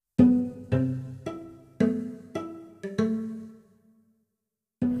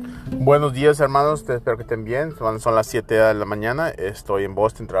Buenos días, hermanos, espero que estén bien. Son las 7 de la mañana, estoy en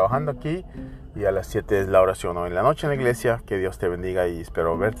Boston trabajando aquí y a las 7 es la oración hoy en la noche en la iglesia. Que Dios te bendiga y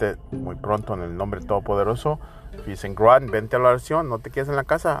espero verte muy pronto en el nombre todopoderoso. Peace and God, vente a la oración, no te quedes en la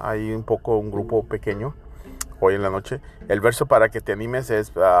casa, hay un grupo pequeño hoy en la noche. El verso para que te animes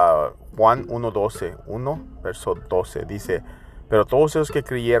es Juan 1:12, 1 verso 12, dice: pero todos esos que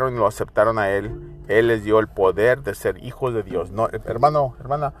creyeron y lo aceptaron a Él les dio el poder de ser hijos de Dios. No, hermano,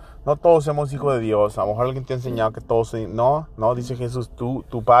 hermana, no todos somos hijos de Dios. A lo mejor alguien te ha enseñado que todos... No, dice Jesús,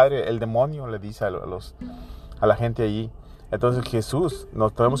 tu padre, el demonio, le dice a la gente allí. Entonces Jesús,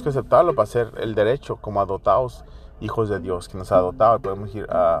 nos tenemos que aceptarlo para ser el derecho como adoptados hijos de Dios, que nos ha adoptado. Y podemos ir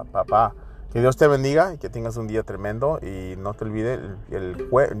a papá. Que Dios te bendiga y que tengas un día tremendo. Y no te olvides, el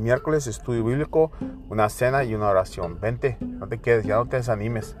miércoles estudio bíblico, una cena y una oración. Vente, no te quedes, ya no te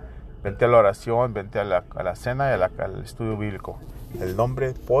desanimes. Vente a la oración, vente a la cena y al estudio bíblico. En el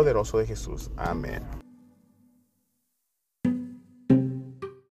nombre poderoso de Jesús. Amén.